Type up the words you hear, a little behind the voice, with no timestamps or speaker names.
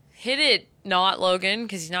Hit it, not Logan,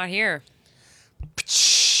 because he's not here.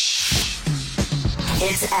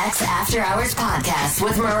 It's X After Hours Podcast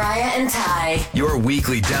with Mariah and Ty. Your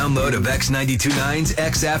weekly download of X92.9's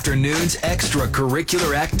X Afternoons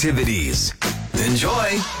extracurricular activities. Enjoy.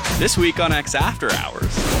 This week on X After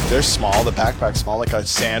Hours. They're small. The backpack's small, like a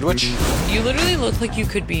sandwich. You literally look like you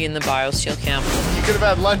could be in the BioSteel camp. You could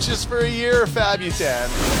have had lunches for a year, Fabutan.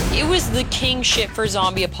 It was the king shit for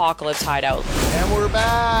zombie apocalypse hideout. And we're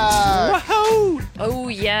back. Woohoo! Oh,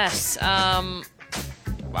 yes.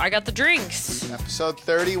 I got the drinks. Episode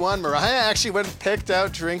 31. Mariah actually went and picked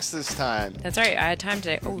out drinks this time. That's right. I had time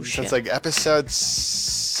today. Oh, shit. Since like episode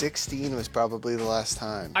 16 was probably the last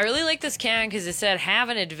time. I really like this can because it said, have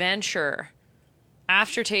an adventure.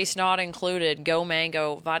 Aftertaste not included. Go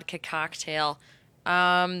mango. Vodka cocktail.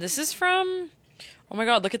 This is from... Oh my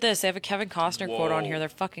god, look at this. They have a Kevin Costner quote on here. They're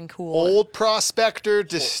fucking cool. Old Prospector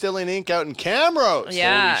Distilling Inc. out in Camrose.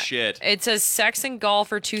 Yeah. Holy shit. It says sex and golf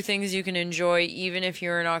are two things you can enjoy even if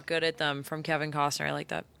you're not good at them, from Kevin Costner. I like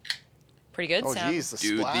that. Pretty good. Oh, Sam? geez. The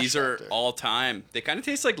Dude, splash these are factor. all time. They kind of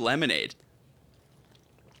taste like lemonade.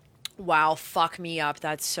 Wow, fuck me up.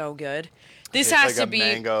 That's so good. This It's has like to be...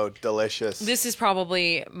 mango, delicious. This is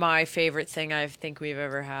probably my favorite thing I think we've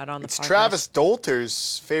ever had on the podcast. It's Travis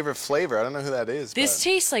Dolter's favorite flavor. I don't know who that is. This but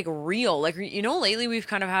tastes like real. Like, you know, lately we've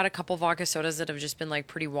kind of had a couple vodka sodas that have just been like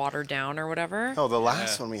pretty watered down or whatever. No, the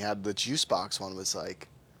last one we had, the juice box one, was like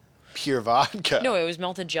pure vodka. No, it was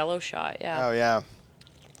melted Jello shot. Yeah. Oh, yeah.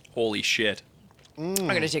 Holy shit. I'm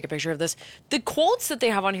going to take a picture of this. The quotes that they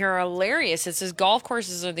have on here are hilarious. It says, golf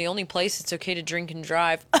courses are the only place it's okay to drink and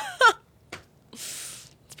drive. It's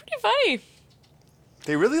pretty funny.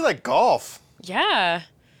 They really like golf. Yeah.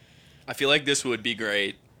 I feel like this would be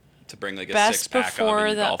great to bring like a Best six-pack before on in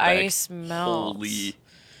your the golf bag. ice melts. Holy.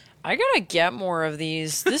 I got to get more of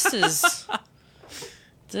these. This is...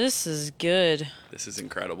 This is good. This is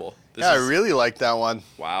incredible. This Yeah, is, I really like that one.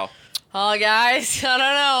 Wow. Oh, guys, I don't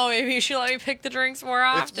know. Maybe you should let me pick the drinks more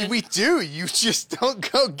often. We do. You just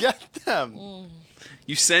don't go get them.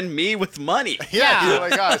 You send me with money. Yeah. You're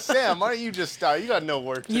like, oh, Sam, why don't you just start? You got no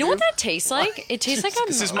work to You know do. what that tastes like? It tastes like a...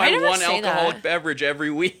 This is I my never one say alcoholic that. beverage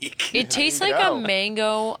every week. It tastes There you like go. a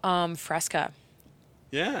mango Fresca.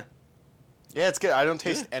 Yeah. Yeah, it's good. I don't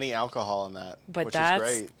taste any alcohol in that, But which that's...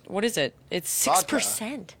 is great. What is it? It's Vodka.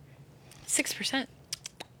 6%. 6%.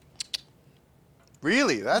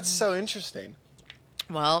 Really? That's so interesting.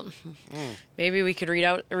 Well, maybe we could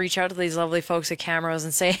reach out to these lovely folks at Camrose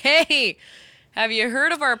and say, hey, have you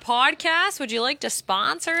heard of our podcast? Would you like to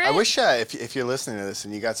sponsor it? I wish if you're listening to this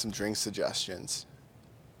and you got some drink suggestions,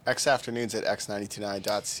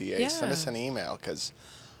 xafternoons@x929.ca. Yeah. Send us an email because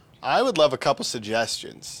I would love a couple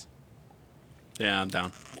suggestions. Yeah, I'm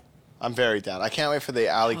down. I'm very down. I can't wait for the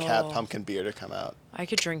Alley Cat Oh. pumpkin beer to come out. I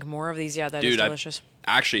could drink more of these. Yeah, that is Dude, delicious.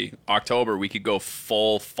 Actually, October, we could go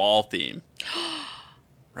full fall theme.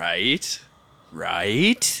 Right?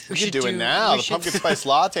 Right? We should should do it do- now. we The should- pumpkin spice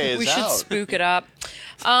latte is We out. should spook it up.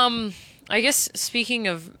 I guess speaking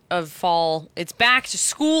of fall, it's back to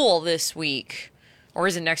school this week. Or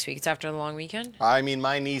is it next week? It's after the long weekend? I mean,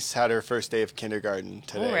 my niece had her first day of kindergarten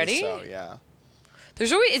today. Already? So, yeah.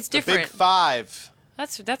 There's always... It's The different. big five.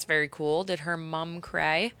 That's very cool. Did her mom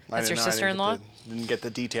cry? I That's your didn't know. sister-in-law? Didn't get the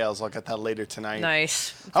details. I'll get that later tonight.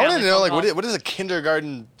 Nice. I want to Family know, phone like, call. what does a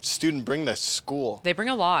kindergarten student bring to school? They bring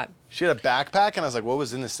a lot. She had a backpack, and I was like, what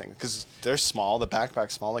was in this thing? Because they're small. The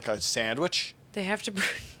backpack's small, like a sandwich. They have to...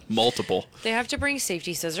 Multiple. They have to bring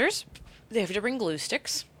safety scissors. They have to bring glue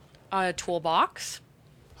sticks. A toolbox.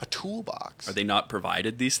 A toolbox. Are they not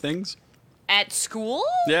provided these things? At school?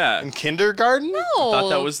 Yeah. In kindergarten? No. I thought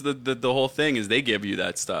that was the whole thing is they give you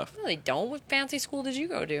that stuff. No, they don't. What fancy school did you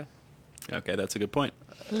go to? Okay, that's a good point.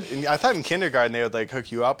 I thought in kindergarten they would, like,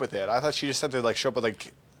 hook you up with it. I thought she just had to, like, show up with,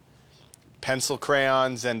 like, pencil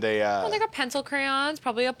crayons and a... Well, they got pencil crayons,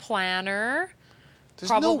 probably a planner. There's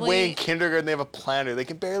no way probably- in kindergarten they have a planner. They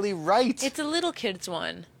can barely write. It's a little kid's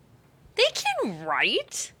one. They can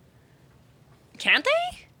write. Can't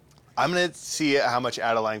they? I'm going to see how much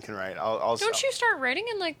Adeline can write. Don't you start writing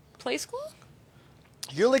in, like, play school?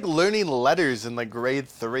 You're, like, learning letters in, like, grade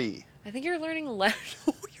 3. I think you're learning letters.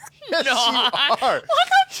 Yes, not. you are.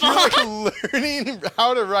 You're like learning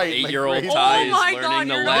how to write. in, like, 8-year-old grade Ty Oh is my learning God,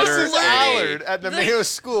 the you're not letter Mrs. learning. A. Allard at the Mayo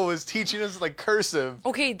School was teaching us like cursive.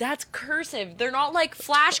 Okay, that's cursive. They're not like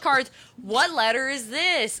flashcards. What letter is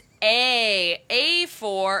this? A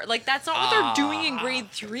for... Like, that's not what they're doing in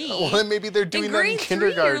grade 3. Well, then maybe they're doing in that in grade 3,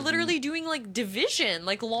 kindergarten. you're literally doing, like, division.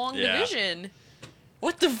 Like, long Yeah. division.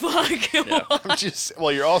 What the fuck? Yeah. I'm just.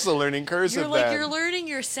 Well, you're also learning cursive. You're like, then. you're learning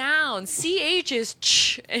your sounds. CH is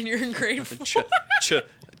ch, and you're in grade 4. Ch,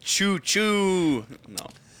 Choo choo. No.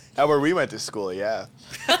 Where we went to school, yeah.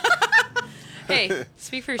 Hey,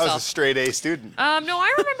 speak for I was a yourself. straight A student. No,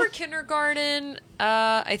 I remember kindergarten.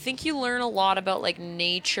 I think you learn a lot about like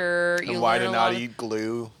nature. You And why learn to a not lot eat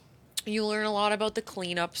glue. You learn a lot about the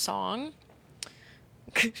cleanup song.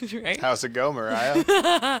 Right? How's it go,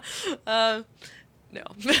 Mariah? No.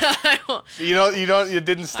 You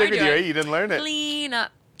didn't stick I with do you, it. right? You didn't learn it.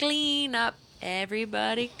 Clean up.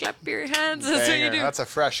 Everybody clap your hands. That's what you Banger. do. That's a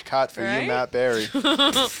fresh cut for Right? you, Matt Berry.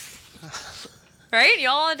 Right? You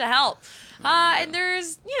all had to help. And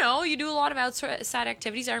there's, you do a lot of outside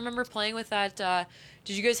activities. I remember playing with that.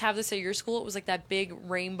 Did you guys have this at your school? It was like that big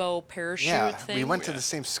rainbow parachute Yeah, thing. we went to the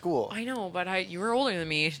same school. I know, but you were older than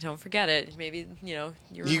me. Don't forget it. Maybe, you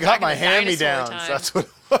were You back got my in the dinosaur hand-me-downs. time. That's what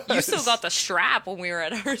it was. You still got the strap when we were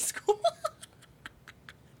at our school.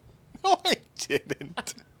 No, I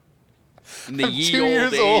didn't. In the I'm ye 2 old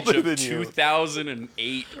years age older of than you.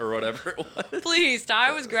 2008 or whatever it was. Please,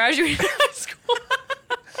 I was graduating high school.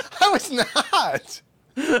 I was not.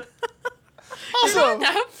 Also, Not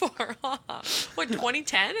that far off. What,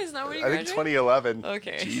 2010? Is that when you I think graduated? 2011.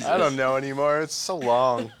 Okay. Jesus. I don't know anymore. It's so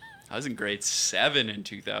long. I was in grade 7 in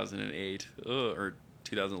 2008. Or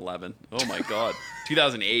 2011. Oh my god.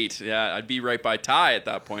 2008. Yeah, I'd be right by Ty at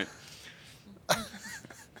that point.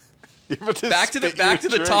 You're about to Back to the spit your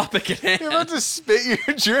drink. topic at hand. You're about to spit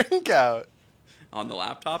your drink out. On the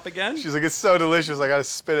laptop again? She's like, it's so delicious. I gotta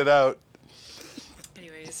spit it out.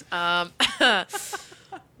 Anyways,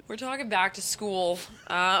 we're talking back to school.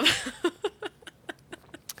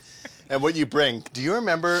 And what you bring. Do you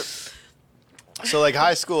remember? So like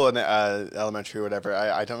high school and elementary or whatever,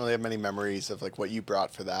 I don't really have many memories of like what you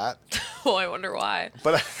brought for that. Oh, I wonder why.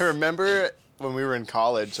 But I remember when we were in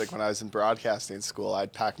college, like when I was in broadcasting school,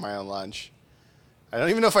 I'd pack my own lunch. I don't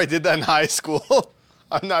even know if I did that in high school.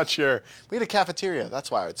 I'm not sure. We had a cafeteria.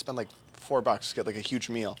 That's why I would spend like $4 to get like a huge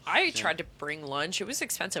meal. I tried to bring lunch. It was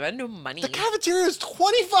expensive. I had no money. The cafeteria is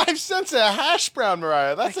 25 cents a hash brown,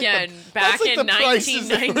 Mariah. That's Again, like the, back that's like in the prices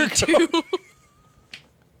they were 1992.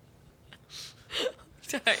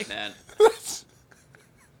 Sorry. Man.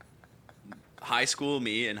 High school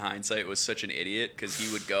me, in hindsight, was such an idiot because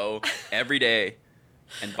he would go every day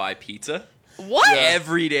and buy pizza. What?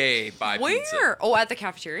 Every day buy pizza. Where? Oh, at the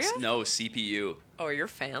cafeteria? No, CPU. Oh, you're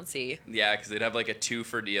fancy. Yeah, because they'd have like a 2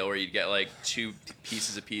 for deal where you'd get like 2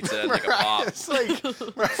 pieces of pizza and like a pop.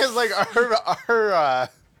 Mariah's like our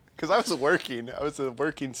because I was working. I was a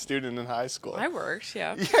working student in high school. I worked,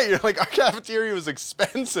 yeah. Yeah, you're like, our cafeteria was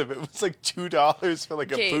expensive. It was like $2 for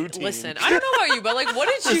like a Okay, poutine. listen, I don't know about you, but like, what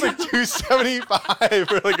did It you... was like $2.75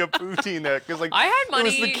 for like a poutine there, because like I had it was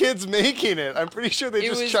money- the kids making it. I'm pretty sure they It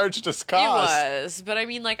just was- charged us It cost. was, but I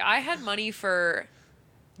mean, like, I had money for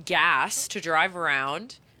gas to drive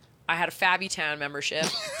around. I had a Fabby Town membership.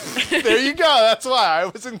 There you go. That's why I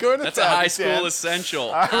wasn't going to. That's a high school essential.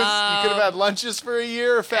 You could have had lunches for a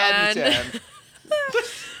year or Fabby and- Town.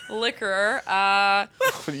 Liquor.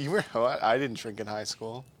 You were what? I didn't drink in high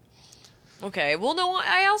school. Okay. Well, no,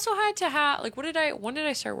 I also had to have, like, when did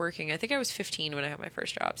I start working? I think I was 15 when I had my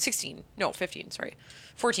first job. 16. No, 15, sorry.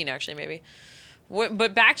 14, actually, maybe.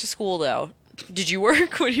 But back to school, though. Did you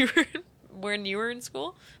work when you were in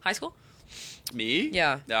school? High school? Me?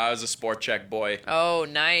 Yeah. No, I was a sport check boy. Oh,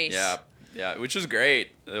 nice. Yeah, which was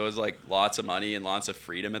great. It was like lots of money and lots of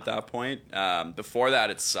freedom at that point. Before that,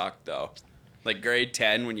 it sucked though. Like grade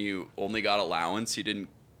 10, when you only got allowance, you didn't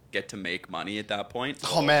get to make money at that point.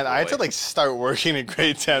 Oh man, I had to boy. like start working in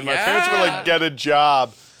grade 10. My Yeah. parents were like, get a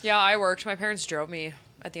job. Yeah, I worked. My parents drove me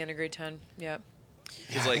at the end of grade 10. Yeah.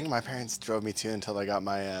 Yeah, I like- think my parents drove me too until I got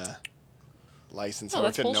my license. Oh, I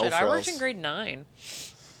that's worked at bullshit. No I worked Frills. in grade 9.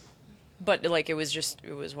 But like it was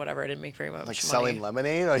whatever. I didn't make very much Like money. selling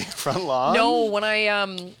lemonade on your front lawn. No, when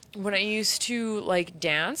I used to like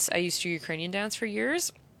dance, I used to Ukrainian dance for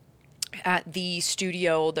years. At the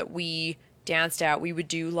studio that we danced at, we would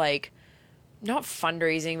do like not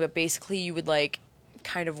fundraising, but basically you would like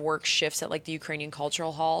kind of work shifts at like the Ukrainian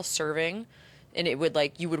Cultural Hall serving, and it would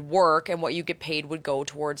like you would work and what you get paid would go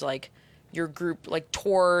towards like your group like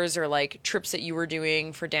tours or like trips that you were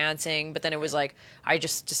doing for dancing. But then it was like I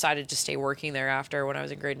just decided to stay working there after when I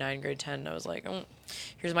was in grade 9, grade 10. I was like, oh,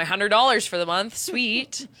 here's my $100 for the month.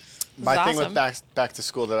 Sweet. My thing awesome. with back to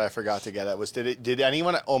school that I forgot to get at was did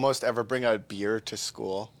anyone almost ever bring a beer to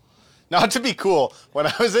school? Not to be cool. When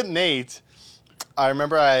I was at Nate, I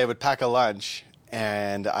remember I would pack a lunch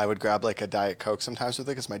and I would grab like a Diet Coke sometimes with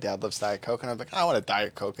it because my dad loves Diet Coke, and I'm like, I want a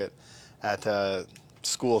Diet Coke at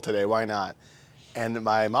school today. Why not? And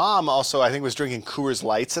my mom also, I think, was drinking Coors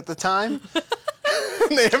Lights at the time.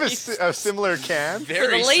 They have a similar can.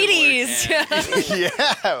 Very the ladies. similar can.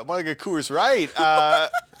 Yeah, more like a Coors Right.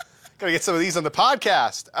 Gotta get some of these on the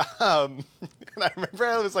podcast. And I remember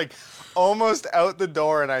I was like almost out the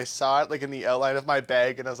door, and I saw it like in the outline of my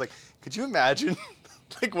bag, and I was like, could you imagine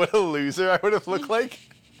like what a loser I would have looked like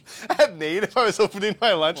at Nate if I was opening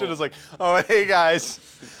my lunch and I was like, oh, hey guys,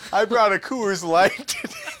 I brought a Coors Light.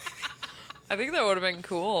 I think that would have been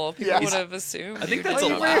cool. People Yeah. would have assumed. I think you'd that's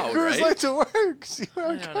been- allowed, Coors right? Light to work. See where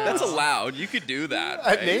I'm I don't going. That's allowed. You could do that. At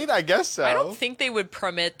Right? Nate, I guess so. I don't think they would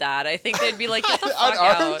permit that. I think they'd be like, get the On fuck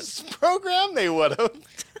our out. program, they would have.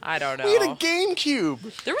 I don't know. We had a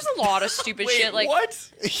GameCube. There was a lot of stupid Wait, shit. Like, what?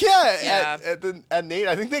 Yeah, Yeah. at Nate,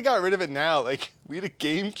 I think they got rid of it now. Like, we had a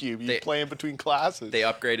GameCube. You They- play in between classes. They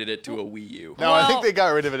upgraded it to a Wii U. No, I think Well- they got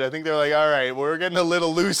rid of it. I think they're like, all right, we're getting a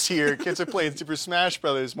little loose here. Kids are playing Super Smash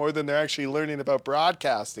Brothers more than they're actually learning about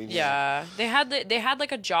broadcasting. yeah, they had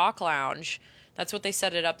like a jock lounge. That's what they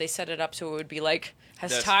set it up. They set it up so it would be like, as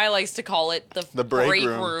That's- Ty likes to call it, the break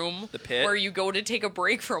room, room. The pit. where you go to take a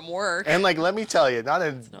break from work. And like, let me tell you, not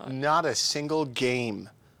a single game,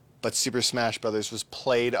 but Super Smash Brothers was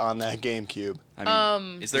played on that GameCube. I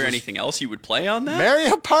mean, is there anything else you would play on that?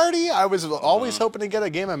 Mario Party. I was always hoping to get a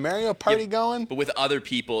game of Mario Party going. But with other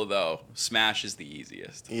people, though, Smash is the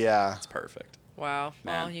easiest. Yeah. It's perfect. Wow.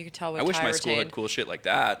 Man. Well, you could tell. I wish Ty my school had retained. cool shit like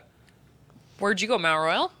that. Where'd you go, Mount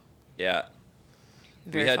Royal? Yeah.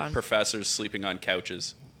 Very we had fun. professors sleeping on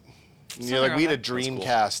couches. You're like, we had a That's cool.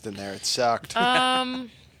 Dreamcast in there. It sucked.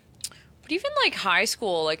 But even like high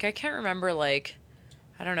school, like I can't remember like,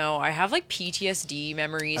 I don't know. I have like PTSD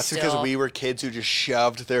memories That's still. because we were kids who just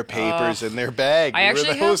shoved their papers in their bag. I We actually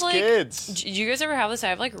were have those like. kids. Do you guys ever have this? I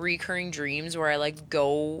have like recurring dreams where I like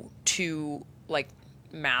go to like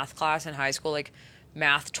math class in high school, like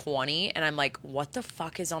math 20, and I'm like, what the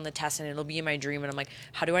fuck is on the test? And it'll be in my dream, and I'm like,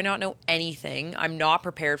 how do I not know anything? I'm not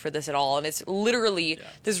prepared for this at all, and it's literally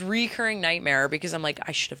this recurring nightmare because I'm like,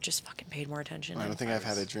 I should have just fucking paid more attention. I don't think I've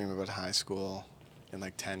had a dream about high school in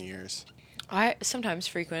like 10 years. I sometimes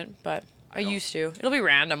frequent, but I used to. It'll be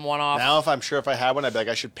random, one off. Now, if I'm sure if I had one, I'd be like,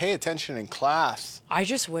 I should pay attention in class. I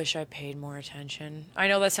just wish I paid more attention. I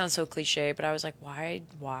know that sounds so cliche, but I was like, why?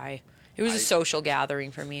 Why? It was a social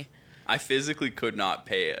gathering for me. I physically could not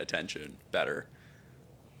pay attention better.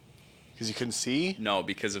 Because you couldn't see? No,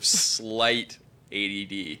 because of slight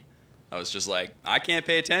ADD. I was just like, I can't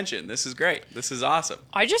pay attention. This is great. This is awesome.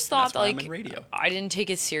 I just thought That's why I'm like in radio. I didn't take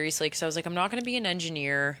it seriously because I was like, I'm not going to be an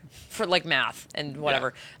engineer for like math and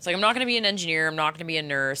whatever. It's like I'm not going to be an engineer. I'm not going to be a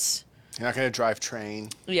nurse. You're not going to drive train.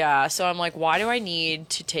 Yeah, so I'm like, why do I need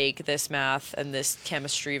to take this math and this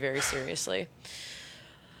chemistry very seriously?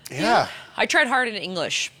 Yeah. I tried hard in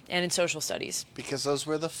English and in social studies. Because those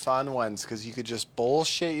were the fun ones, because you could just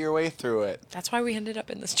bullshit your way through it. That's why we ended up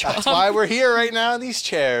in this job. That's why we're here right now in these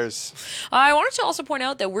chairs. I wanted to also point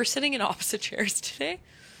out that we're sitting in opposite chairs today.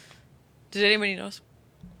 Did anybody notice?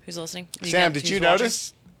 Who's listening? Sam, did Who's you watching?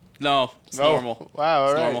 notice? No, it's Oh, normal. wow,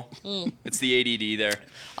 all It's right. normal. It's the ADD there.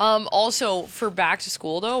 Also, for back to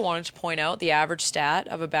school, though, I wanted to point out the average stat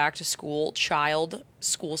of a back to school child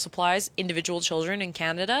school supplies, individual children in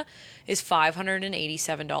Canada, is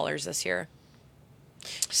 $587 this year.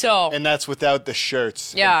 So And that's without the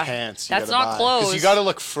shirts Yeah, and pants. You that's gotta not buy. 'Cause clothes. you got to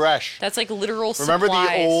look fresh. that's like literal Remember supplies.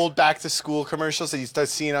 the old back to school commercials that you start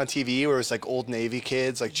seeing on TV where it was like old Navy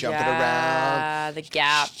kids like jumping around? Yeah, the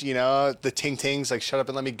Gap. You know, the Ting Tings like Shut Up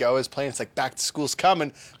and Let Me Go is playing. It's like back to school's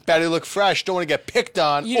coming. Better look fresh. Don't want to get picked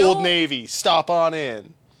on. You Old know- Navy. Stop on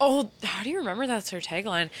in. Oh, how do you remember that's their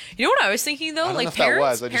tagline? You know what I was thinking though? don't Like know if that parents,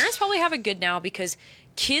 was. I just- parents probably have it good now because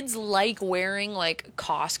kids like wearing like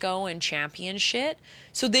Costco and Champion shit,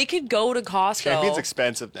 so they could go to Costco. Champion's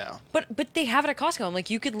expensive now. But they have it at Costco. I'm like,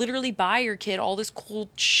 you could literally buy your kid all this cool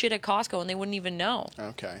shit at Costco and they wouldn't even know.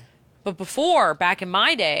 Okay. But before, back in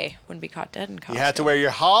my day, wouldn't be caught dead in Costco. You had to wear your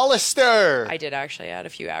Hollister. I did actually. I had a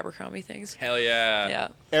few Abercrombie things. Hell yeah. Yeah,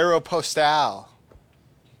 Aeropostale.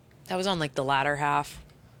 that was on like the latter half.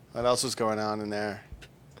 What else was going on in there?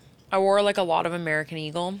 I wore like a lot of American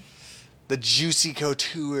Eagle. The Juicy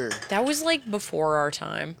Couture. That was like before our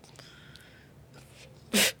time.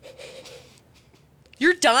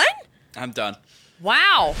 You're done? I'm done.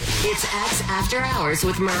 Wow. It's X After Hours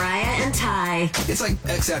with Mariah and Ty. It's like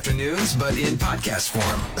X Afternoons, but in podcast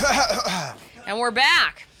form. And we're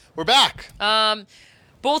back. We're back.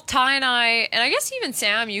 Both Ty and I guess even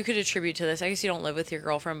Sam, you could attribute to this. I guess you don't live with your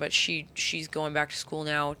girlfriend, but she's going back to school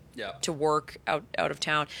now Yeah. to work out of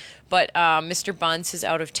town. But Mr. Bunce is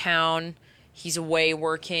out of town. He's away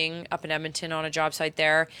working up in Edmonton on a job site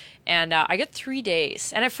there. And I get 3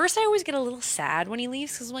 days. And at first I always get a little sad when he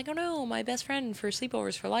leaves because I'm like, oh no, my best friend for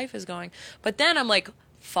sleepovers for life is going. But then I'm like,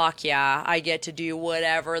 fuck yeah, I get to do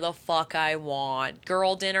whatever the fuck I want.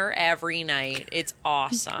 Girl dinner every night. It's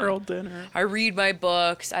awesome. Girl dinner. I read my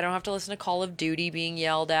books. I don't have to listen to Call of Duty being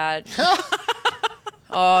yelled at.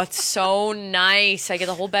 Oh, it's so nice. I get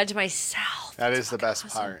the whole bed to myself. That It's is the fucking best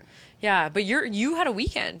awesome. part. Yeah, but you had a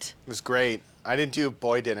weekend. It was great. I didn't do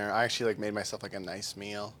boy dinner. I actually made myself a nice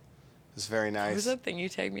meal. It was very nice. What was that thing you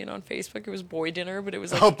tagged me in on Facebook? It was boy dinner, but it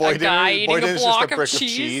was like boy a guy dinner. Boy eating a dinner's block just a brick of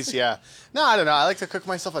cheese. Yeah. No, I don't know. I like to cook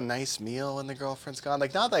myself a nice meal when the girlfriend's gone.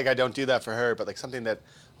 Like, not like I don't do that for her, but like something that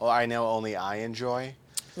I know only I enjoy.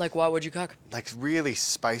 Like, what would you cook? Like really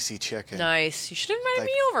spicy chicken. Nice. You should have invited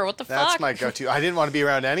me over. What the That's fuck? my go-to. I didn't want to be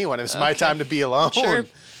around anyone. It was my time to be alone. Sure.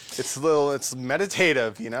 It's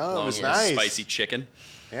meditative, you know. It was nice. Spicy chicken.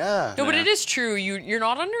 Yeah. No, but it is true. You're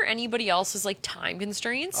not under anybody else's like time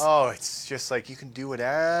constraints. Oh, it's just like you can do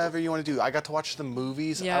whatever you want to do. I got to watch the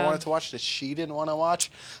movies Yeah. I wanted to watch that she didn't want to watch.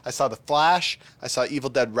 I saw The Flash. I saw Evil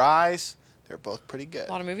Dead Rise. They're both pretty good.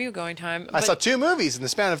 A lot of movie going time. I saw 2 movies in the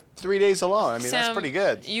span of 3 days alone. I mean, that's Sam, pretty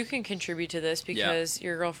good. You can contribute to this because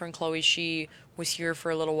your girlfriend Chloe, she was here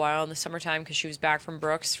for a little while in the summertime because she was back from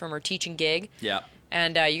Brooks from her teaching gig. Yeah.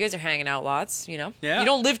 And you guys are hanging out lots, you know? Yeah. You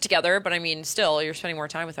don't live together, but I mean, still, you're spending more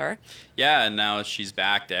time with her. Yeah, and now she's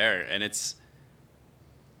back there, and it's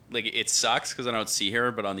like it sucks because I don't see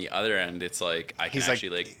her, but on the other end, it's like I can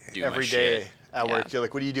actually do every my day shit. at work. Yeah. You're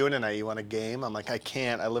like, "What are you doing tonight? You want a game?" I'm like, "I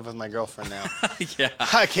can't. I live with my girlfriend now. Yeah.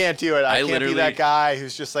 I can't do it. I can't be literally- that guy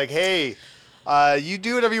who's just like, hey." You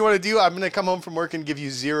do whatever you want to do. I'm going to come home from work and give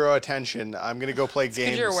you 0 attention. I'm going to go play games.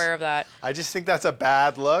 Because you're aware of that. I just think that's a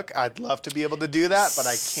bad look. I'd love to be able to do that, but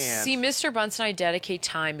I can't. See, Mr. Bunce and I dedicate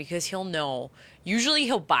time because he'll know. Usually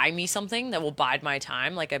he'll buy me something that will bide my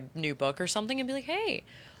time, like a new book or something, and be like, hey,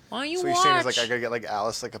 why don't you So watch? you're saying is like I got to get like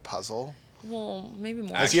Alice like a puzzle? Well, maybe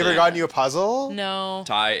more. Has he ever Actually- gotten you a puzzle? No.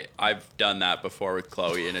 Ty, I've done that before with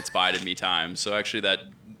Chloe, and it's bided me time. So actually, that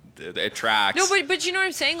it tracks. No, but you know what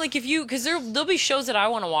I'm saying? Like, if you, because there'll be shows that I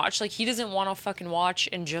want to watch. Like, he doesn't want to fucking watch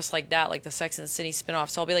and just like that, like the Sex and the City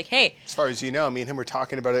spinoff. So I'll be like, hey, As far as you know, me and him were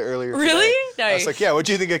talking about it earlier today. Really? I was Nice. like, yeah, what'd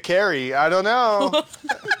you think of Carrie? I don't know.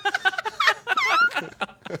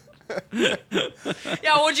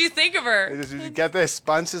 yeah, what'd you think of her? Get this,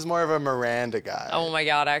 Bunce is more of a Miranda guy. Oh my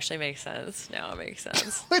god, actually makes sense. Now it makes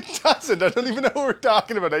sense. It doesn't. I don't even know what we're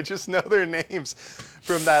talking about. I just know their names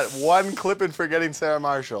from that one clip in Forgetting Sarah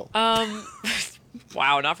Marshall.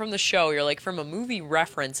 Wow, not from the show. You're like from a movie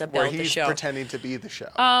reference about where the he's show. pretending to be the show.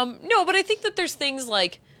 No, but I think that there's things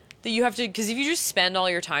like that you have to, because if you just spend all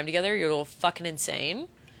your time together, you're a little fucking insane,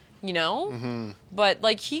 you know? Mm-hmm. But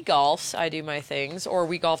like he golfs, I do my things, or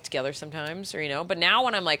we golf together sometimes, or you know. But now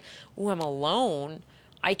when I'm like, oh, I'm alone,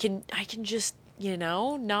 I can just, you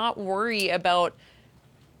know, not worry about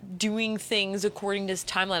doing things according to his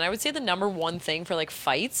timeline. I would say the number one thing for like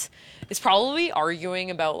fights is probably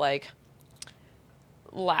arguing about like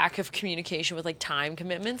lack of communication with like time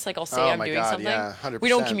commitments. Like I'll say Oh I'm my doing God, something. yeah, 100%. We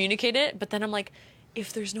don't communicate it, but then I'm like,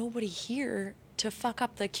 if there's nobody here to fuck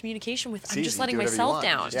up the communication with, I'm easy, just letting do whatever you myself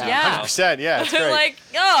want. down. Yeah, Yeah. 100%. Yeah, it's great. like,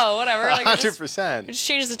 oh, whatever. Like, it just 100%.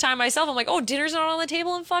 changes the time myself. I'm like, oh, dinner's not on the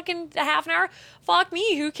table in fucking a half an hour. Fuck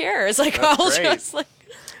me, who cares? Like, That's I'll great. just like.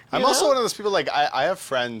 I'm you also know? one of those people, like, I have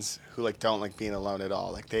friends who, like, don't like being alone at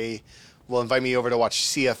all. Like, they will invite me over to watch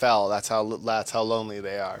CFL. That's how lonely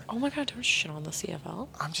they are. Oh my god, don't shit on the CFL.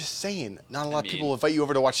 I'm just saying, not a lot of mean- people will invite you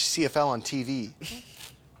over to watch CFL on TV.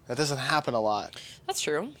 That doesn't happen a lot. That's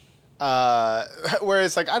true.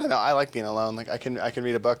 Whereas, like, I don't know, I like being alone. Like, I can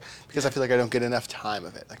read a book because I feel like I don't get enough time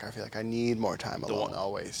of it. Like, I feel like I need more time alone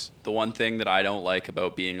always. The one thing that I don't like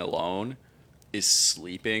about being alone is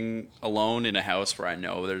sleeping alone in a house where I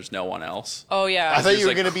know there's no one else. Oh yeah. I thought you were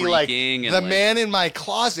like, going to be like creaking and, the like- man in my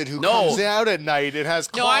closet who No. comes out at night and has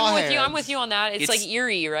claw No, I'm with you. hands. I'm with you on that. It's like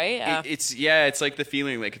eerie, right? Yeah. It's like the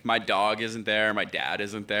feeling like if my dog isn't there, my dad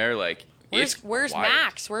isn't there, like Where's it's Where's wild.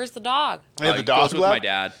 Max? Where's the dog? You have the He dog goes with left? my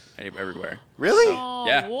dad everywhere. Really? Oh,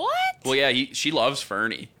 Yeah. what? Well, yeah, she loves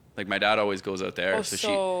Fernie. Like my dad always goes out there, Oh, so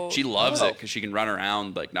so- she loves Oh. it because she can run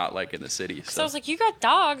around like not like in the city. So I was like, you got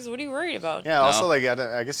dogs. What are you worried about? Yeah, also, No. like,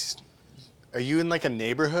 I guess, are you in, like, a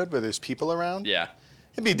neighborhood where there's people around? yeah,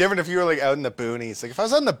 It'd be different if you were, like, out in the boonies. Like, if I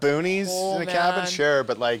was out in the boonies Oh, in a cabin, man. sure,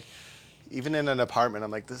 but, like, even in an apartment,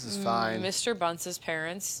 I'm like, this is fine. Mr. Bunce's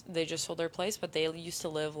parents, they just sold their place, but they used to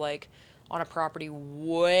live like on a property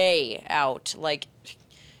way out, like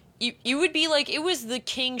You would be like, it was the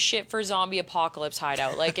king shit for zombie apocalypse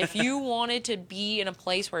hideout. Like, if you wanted to be in a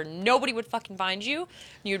place where nobody would fucking find you,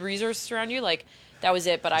 you had resources around you, like, that was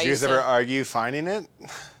it. But Did you guys ever argue finding it?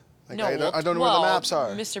 Like, no, I don't know where the maps are.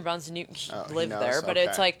 Mr. Bunsen he he lived knows, there, but okay.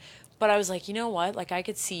 it's like, but I was like, you know what? Like, I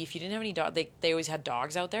could see if you didn't have any dog, they always had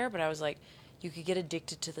dogs out there, but I was like, you could get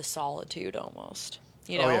addicted to the solitude almost.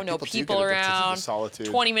 You know, Oh, yeah, no people do people get addicted to the around. solitude.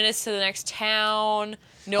 20 minutes to the next town.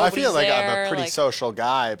 I Nobody's feel like there, I'm a pretty like, social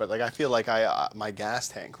guy, but like I feel like my gas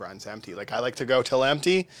tank runs empty. Like I like to go till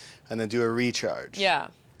empty, and then do a recharge. Yeah.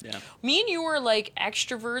 Yeah. Me and you were like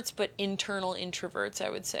extroverts, but internal introverts, I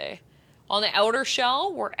would say. On the outer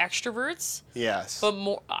shell, we're extroverts. Yes. But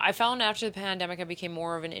more, I found after the pandemic, I became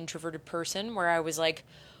more of an introverted person where I was like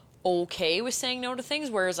okay with saying no to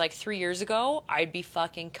things. Whereas like 3 years ago, I'd be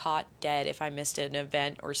fucking caught dead if I missed an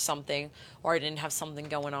event or something, or I didn't have something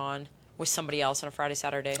going on with somebody else on a Friday,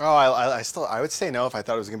 Saturday. Oh, I would say no if I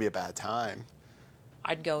thought it was gonna be a bad time.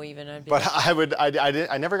 I'd go even. I'd be But like,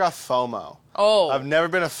 I never got FOMO. oh, I've never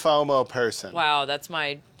been a FOMO person. wow, that's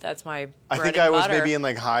my I bread think and I was butter. maybe in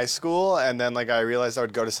like high school, and then like I realized I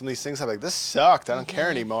would go to some of these things. I'm like, this sucked. I don't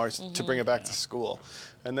care anymore. To bring it back to school,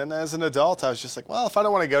 and then as an adult, I was just like, well, if I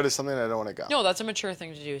don't want to go to something, I don't want to go. No, that's a mature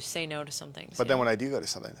thing to do. Say no to some things. But yeah. then when I do go to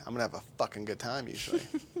something, I'm gonna have a fucking good time usually.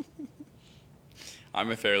 I'm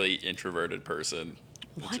a fairly introverted person.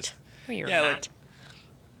 What? No, you're Yeah, not. like,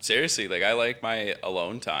 seriously, like I like my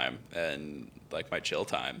alone time and like my chill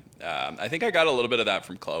time. I think I got a little bit of that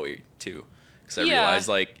from Chloe too, because I Yeah. realized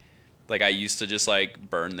like I used to just like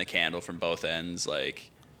burn the candle from both ends, like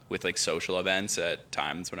with like social events at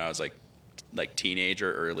times when I was like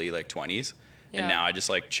teenager, early like 20s, Yeah. and now I just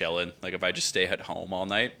like chilling. Like if I just stay at home all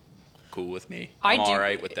night, cool with me. I'm all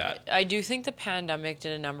right with that. I do think the pandemic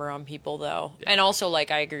did a number on people, though. Yeah. And also,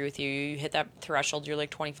 like, I agree with you. You hit that threshold, you're like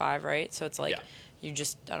 25, right? So it's like, Yeah. you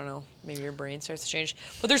just, I don't know, maybe your brain starts to change.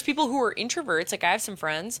 But there's people who are introverts. Like, I have some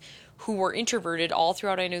friends who were introverted all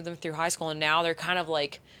throughout. I knew them through high school, and now they're kind of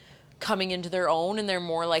like coming into their own, and they're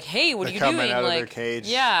more like, hey, what are you doing? Coming out like, of their cage.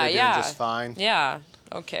 Yeah, They're doing yeah. just fine. Yeah.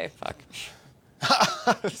 Okay, fuck.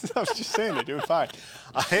 I was just saying they're doing fine.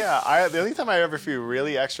 The only time I ever feel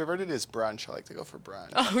really extroverted is brunch. I like to go for brunch.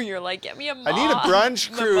 Oh, you're like, get me a I need a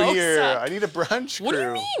brunch crew mimosa. here. I need a brunch crew. What do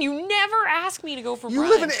you mean? You never ask me to go for brunch. You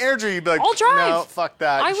live in Airdrie, you'd be like, I'll drive. no, fuck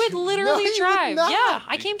that. I would literally No, you drive. would not. Yeah,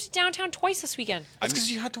 I came to downtown twice this weekend. That's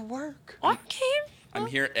because you had to work. I came. I'm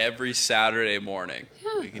here every Saturday morning.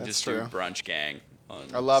 We can That's just true. do brunch gang. On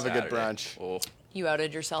I love a good Saturday. brunch. Oh. You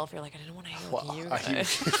outed yourself. You're like, I didn't want to hang out with you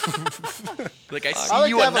guys. Like I see I like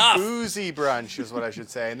you to have enough. a boozy brunch, is what I should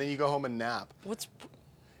say, and then you go home and nap. What's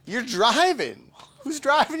You're driving. Who's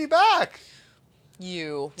driving you back?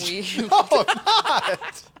 you? No, I'm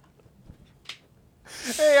not.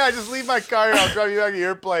 Hey, I just leave my car here. I'll drive you back to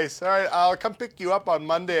your place. All right, I'll come pick you up on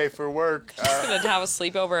Monday for work. gonna have a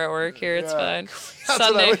sleepover at work here. It's Yeah. fine. That's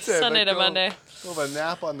what I would say. Sunday Like, to go- Monday. Go have a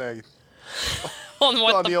nap on the On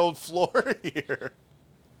what on the the old floor here.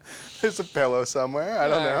 There's a pillow somewhere. I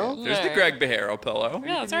don't know. There's the Alright. Greg Beharo pillow.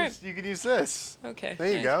 Yeah, that's right. You could use this. Okay. There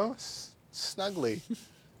you nice. go. Snuggly.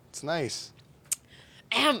 It's nice.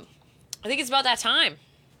 I think it's about that time.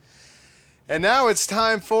 And now it's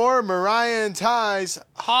time for Mariah and Ty's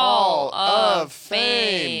Hall of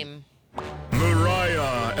Fame.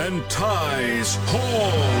 Mariah and Ty's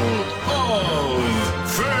Hall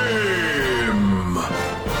of Fame.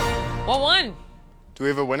 What won? Do we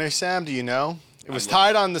have a winner, Sam? Do you know? It was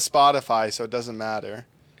tied on the Spotify, so it doesn't matter.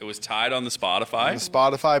 It was tied on the Spotify. The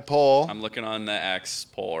Spotify poll. I'm looking on the X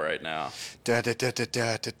poll right now. Da, da, da, da,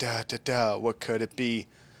 da, da, da, da, da. What could it be?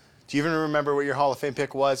 Do you even remember what your Hall of Fame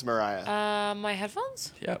pick was, Mariah? My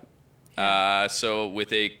headphones? Yep. So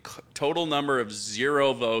with a total number of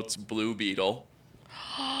 0 votes, Blue Beetle.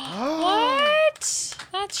 What?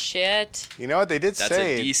 That's shit. You know what they did That's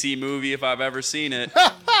say? a DC movie if I've ever seen it.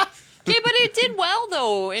 Okay, but it did well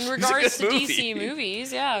though in regards to good DC movie.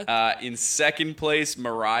 movies. Yeah. In second place,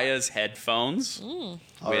 Mariah's headphones. All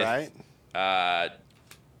with, right.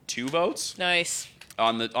 2 votes Nice.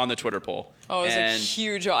 on the Twitter poll. Oh, it was a And-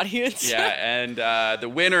 huge audience. Yeah, and the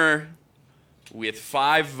winner with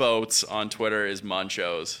 5 votes on Twitter is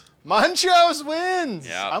Munchos. Munchos wins.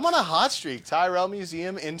 Yeah. I'm on a hot streak. Tyrell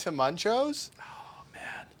Museum into Munchos. Oh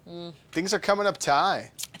man, Things are coming up,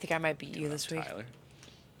 Ty. I think I might beat you this week. Tyler.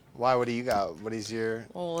 Why? What do you got? What is your?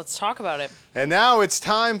 Well, let's talk about it. And now it's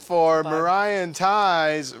time for Mariah and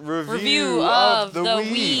Ty's review of the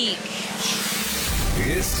week. week.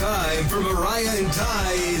 It's time for Mariah and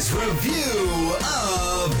Ty's review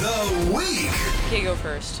of the week. Okay, go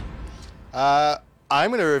first. I'm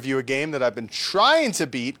going to review a game that I've been trying to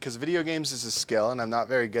beat because video games is a skill and I'm not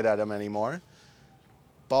very good at them anymore.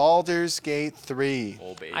 Baldur's Gate 3.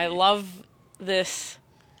 Oh, baby. I love this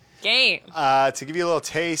game. To give you a little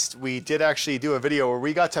taste, we did actually do a video where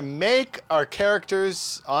we got to make our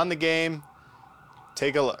characters on the game.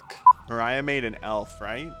 Take a look. Mariah made an elf,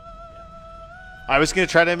 right? I was going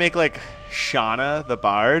to try to make like Shauna the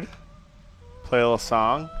Bard, play a little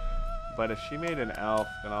song. But if she made an elf,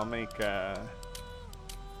 then I'll make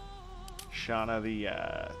Shauna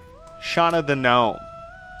the gnome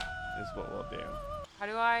is what we'll do. How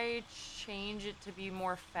do I change it to be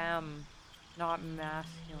more femme, not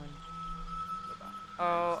masculine?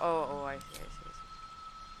 Oh, I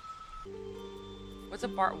see. What's a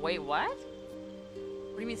bard? Wait, what?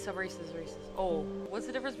 What do you mean sub-races, races? Oh, what's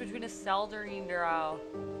the difference between a Seldering drow?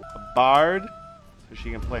 A bard, so she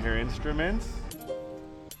can play her instruments. You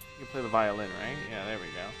can play the violin, right? Yeah, there we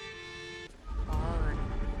go. Bard.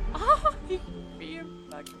 Oh, he can be a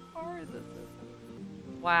fucking bard.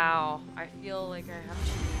 Wow, I feel like I have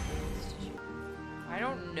too many things to choose. I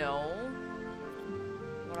don't know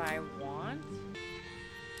what I want.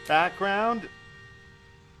 Background,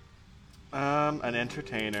 an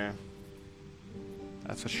entertainer.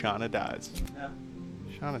 That's what Shauna does. Yeah.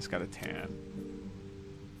 Shauna's got a tan.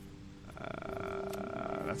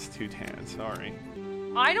 That's too tan, sorry.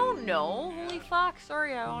 I don't know. Holy fuck.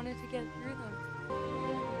 Sorry, I wanted to get through them.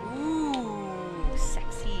 Ooh,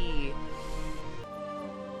 sexy.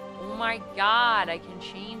 Oh my god, I can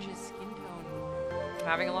change his skin tone. I'm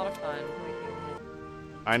having a lot of fun.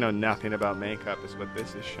 I know nothing about makeup is what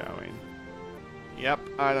this is showing. Yep,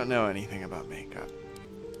 I don't know anything about makeup.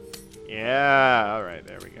 Yeah, alright,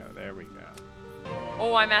 there we go.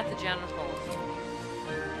 Oh, I'm at the genitals.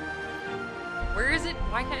 Where is it?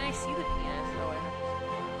 Why can't I see the penis? Oh,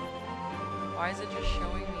 why is it just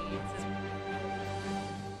showing me? It says...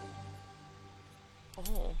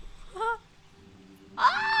 Oh.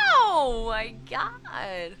 Oh my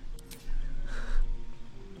god!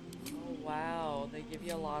 Oh wow, they give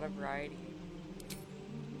you a lot of variety.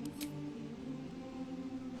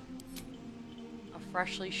 A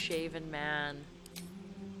freshly shaven man.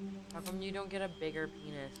 How come you don't get a bigger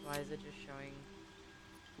penis? Why is it just showing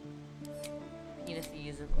penis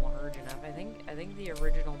isn't large enough? I think the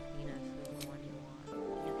original penis is the one you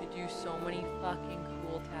want. You could do so many fucking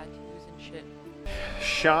cool tattoos and shit.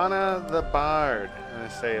 Shauna the Bard. I'm gonna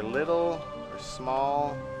say little or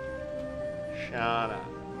small Shauna.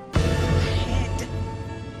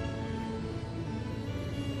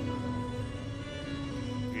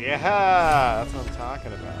 Yeah, that's what I'm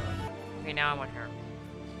talking about. Okay, now I want her.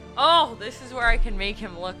 Oh, this is where I can make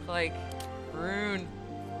him look like Rune.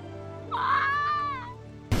 Ah!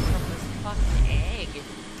 From this fucking egg.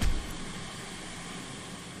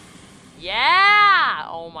 Yeah!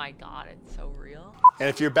 Oh my god, it's so real. And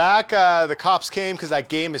if you're back, the cops came because that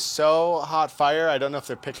game is so hot fire. I don't know if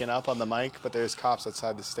they're picking up on the mic, but there's cops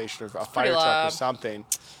outside the station, or a fire truck or something.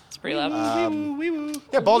 It's pretty loud.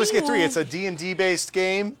 Yeah, Baldur's Gate 3. It's a D&D based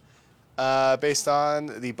game based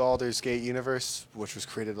on the Baldur's Gate universe, which was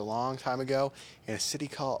created a long time ago in a city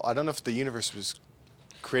called... I don't know if the universe was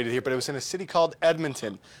created here, but it was in a city called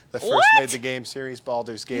Edmonton that first made the game series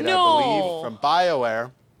Baldur's Gate, I believe, from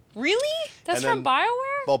BioWare. Really? That's And from then-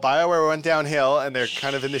 BioWare? Well, BioWare went downhill, and they're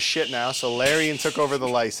kind of in the shit now, so Larian took over the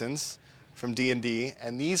license from D&D,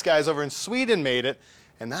 and these guys over in Sweden made it,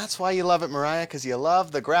 and that's why you love it, Mariah, because you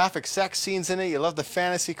love the graphic sex scenes in it, you love the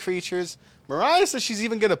fantasy creatures. Mariah says she's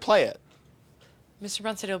even going to play it. Mr.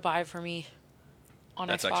 Brunson will buy it for me on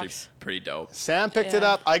That's Xbox. actually pretty dope. Sam picked it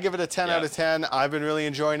Yeah. up. I give it a 10 out Yeah. of 10. I've been really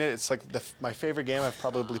enjoying it. It's like my favorite game I've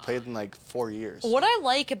probably played in like 4 years. What I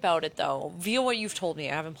like about it, though, via what you've told me,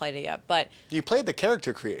 I haven't played it yet, but You played the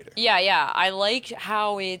character creator. yeah, I like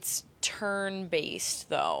how it's turn-based,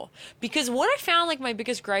 though. Because what I found, like, my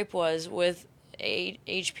biggest gripe was with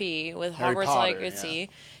HP, with Harry Hogwarts Potter, Legacy,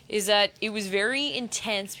 is that it was very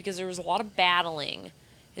intense because there was a lot of battling.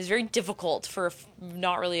 It was very difficult for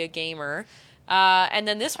not really a gamer. And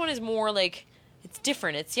then this one is more like, it's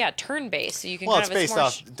different. It's, turn-based, so you can Well, kind it's of... based more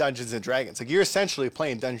off Dungeons and Dragons. Like, you're essentially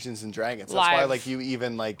playing Dungeons and Dragons. That's why, Live. like, you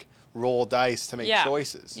even, like, roll dice to make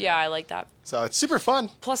choices. Yeah, I like that. So it's super fun.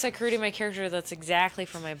 Plus, I created my character that's exactly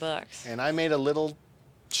from my books. And I made a little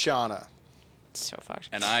Shauna. It's so fucked.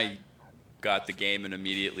 And I got the game and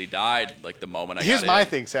immediately died like the moment I Here's got my in.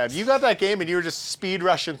 thing, Sam. You got that game and you were just speed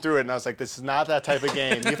rushing through it, and I was like, "This is not that type of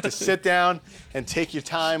game. You have to sit down and take your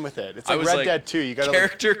time with it." It's I like was Red like, Dead 2. You got to. Like,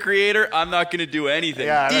 character creator, I'm not gonna do anything.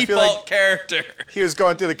 Yeah, and I feel Default like- character. he was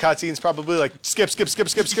going through the cutscenes, probably like skip.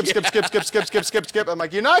 I'm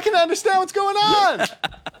like, "You're not gonna understand what's going on."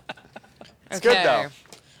 It's good though.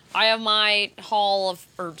 I have my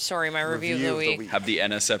my review of the week. Have the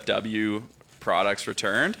NSFW products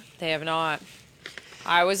returned? They have not.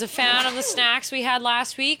 I was a fan of the snacks we had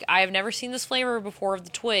last week. I have never seen this flavor before of the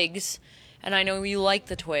twigs, and I know you like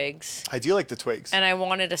the twigs. I do like the twigs. And I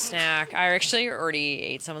wanted a snack. I actually already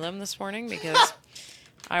ate some of them this morning because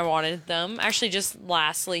I wanted them. Actually, just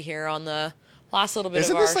lastly here on the last little bit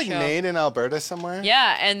Isn't of our this like show. made in Alberta somewhere?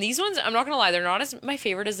 Yeah, and these ones, I'm not going to lie, they're not as my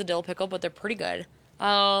favorite as the dill pickle, but they're pretty good.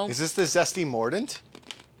 Is this the Zesty Mordant?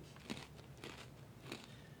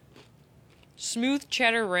 Smooth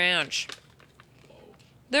Cheddar Ranch.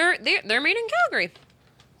 They're made in Calgary.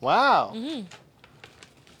 Wow.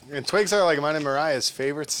 Mm-hmm. And twigs are like mine and Mariah's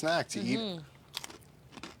favorite snack to eat.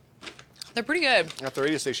 They're pretty good. At the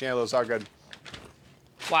radio station, yeah, those are good.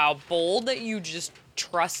 Wow, bold that you just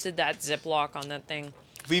trusted that Ziploc on that thing.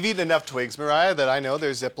 We've eaten enough twigs, Mariah, that I know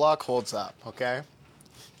their Ziploc holds up, okay?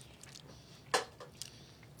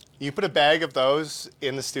 You put a bag of those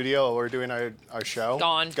in the studio while we're doing our show.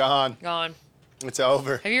 Gone. Gone. It's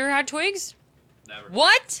over. Have you ever had twigs? Never.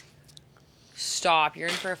 What? Stop. You're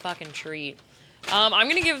in for a fucking treat. I'm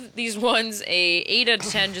going to give these ones a 8 out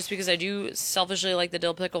of 10 just because I do selfishly like the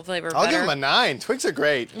dill pickle flavor I'll better. give them a 9. Twigs are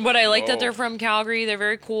great. But I like that Whoa. they're from Calgary. They're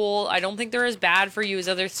very cool. I don't think they're as bad for you as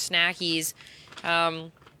other snackies.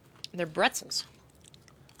 They're pretzels.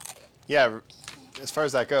 Yeah, as far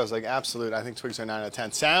as that goes, like absolute. I think twigs are 9 out of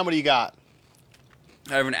 10. Sam, what do you got?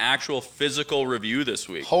 I have an actual physical review this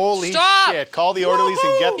week. Holy Stop! shit. Call the orderlies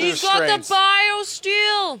and get the He's got the restraints.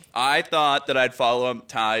 BioSteel. I thought that I'd follow up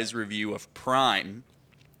Ty's review of Prime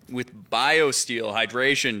with BioSteel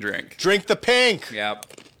hydration drink. Drink the pink. Yep.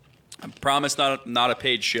 I promise not a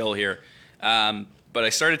paid shill here. But I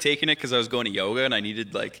started taking it because I was going to yoga and I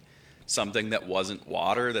needed like something that wasn't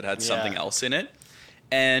water that had something else in it.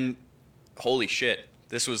 And holy shit,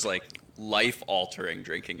 this was like life-altering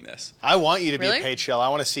drinking this. I want you to be Really? a paid shill. I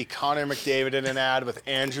want to see Connor McDavid in an ad with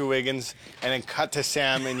Andrew Wiggins and then cut to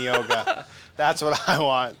Sam in yoga. That's what I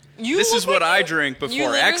want. This is what I drink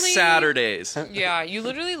before X literally- Saturdays. Yeah, you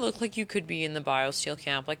literally look like you could be in the BioSteel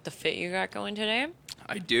camp, like the fit you got going today.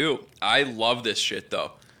 I do. I love this shit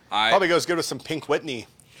though. Probably goes good with some Pink Whitney.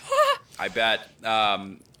 I bet.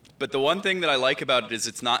 But the one thing that I like about it is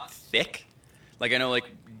it's not thick. Like I know like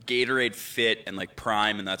Gatorade Fit and like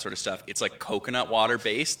Prime and that sort of stuff. It's like coconut water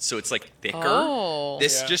based, so it's like thicker. Oh.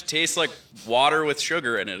 This Yeah. just tastes like water with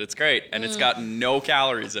sugar in it. It's great. And it's got no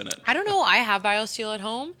calories in it. I don't know. I have BioSteel at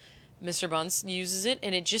home. Mr. Bunce uses it,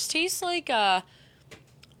 and it just tastes like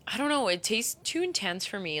I don't know. It tastes too intense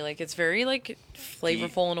for me. Like it's very like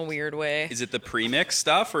flavorful in a weird way. Is it the premix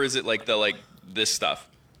stuff or is it like this stuff?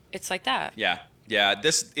 It's like that. Yeah. Yeah,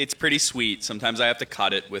 it's pretty sweet. Sometimes I have to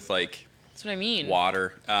cut it with like That's what I mean.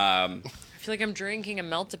 water. I feel like I'm drinking a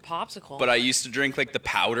melted popsicle. But I used to drink like the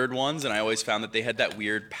powdered ones, and I always found that they had that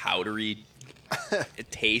weird powdery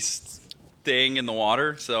taste thing in the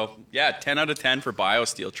water. So yeah, 10 out of 10 for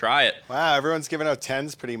BioSteel. Try it. Wow, everyone's giving out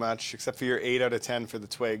 10s pretty much, except for your 8 out of 10 for the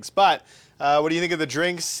twigs. But what do you think of the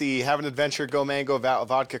drinks? The Have an Adventure Go Mango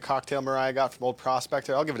vodka cocktail Mariah got from Old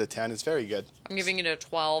Prospector. I'll give it a 10. It's very good. I'm giving it a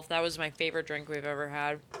 12. That was my favorite drink we've ever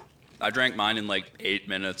had. I drank mine in like 8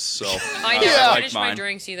 minutes, so I I never like finished my mine.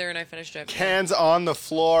 drinks either, and I finished it. Cans on the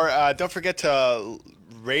floor. Don't forget to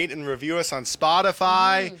rate and review us on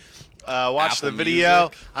Spotify. Watch Apple the video.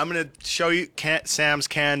 Music. I'm going to show you Sam's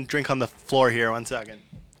can drink on the floor here. 1 second.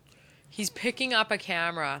 He's picking up a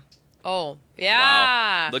camera. Oh, Wow.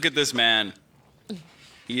 yeah. Look at this man.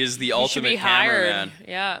 He is the He should ultimate be hired. cameraman.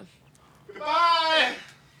 Yeah. Bye.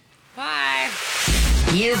 Bye.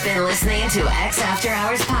 You've been listening to X After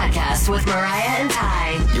Hours podcast with Mariah and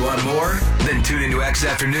Ty. You want more? Then tune into X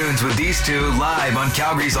Afternoons with these two live on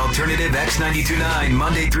Calgary's alternative X92.9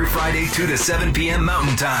 Monday through Friday 2 to 7 p.m.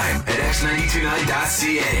 Mountain Time at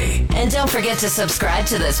x929.ca. And don't forget to subscribe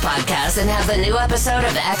to this podcast and have the new episode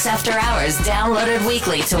of X After Hours downloaded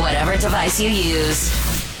weekly to whatever device you use.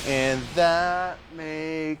 And that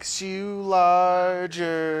makes you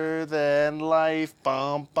larger than life.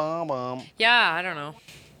 Bum, bum, bum. Yeah, I don't know.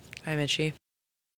 I'm itchy.